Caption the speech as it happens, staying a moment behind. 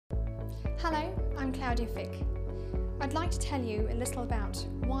Hello, I'm Claudia Fick. I'd like to tell you a little about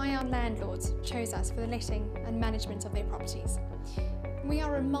why our landlords chose us for the letting and management of their properties. We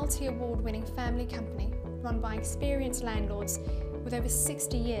are a multi-award winning family company run by experienced landlords with over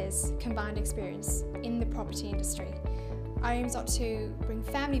 60 years combined experience in the property industry. Our aims are to bring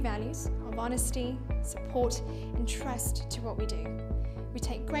family values of honesty, support and trust to what we do. We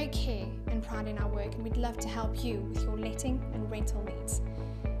take great care and pride in our work, and we'd love to help you with your letting and rental needs.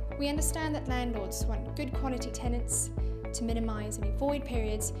 We understand that landlords want good quality tenants to minimise any void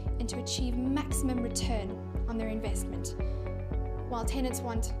periods and to achieve maximum return on their investment, while tenants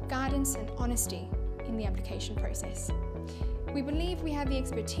want guidance and honesty in the application process. We believe we have the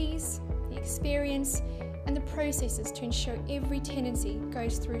expertise, the experience and the processes to ensure every tenancy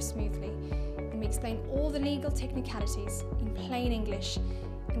goes through smoothly, and we explain all the legal technicalities in plain English,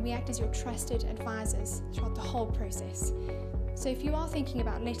 and we act as your trusted advisors throughout the whole process. So if you are thinking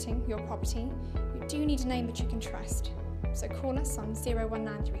about letting your property, you do need a name that you can trust. So call us on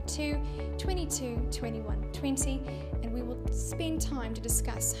 01932 22 21 20 and we will spend time to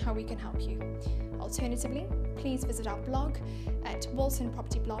discuss how we can help you. Alternatively, please visit our blog at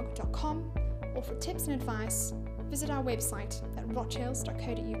waltonpropertyblog.com, or for tips and advice, visit our website at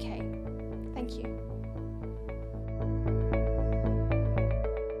rochills.co.uk. Thank you.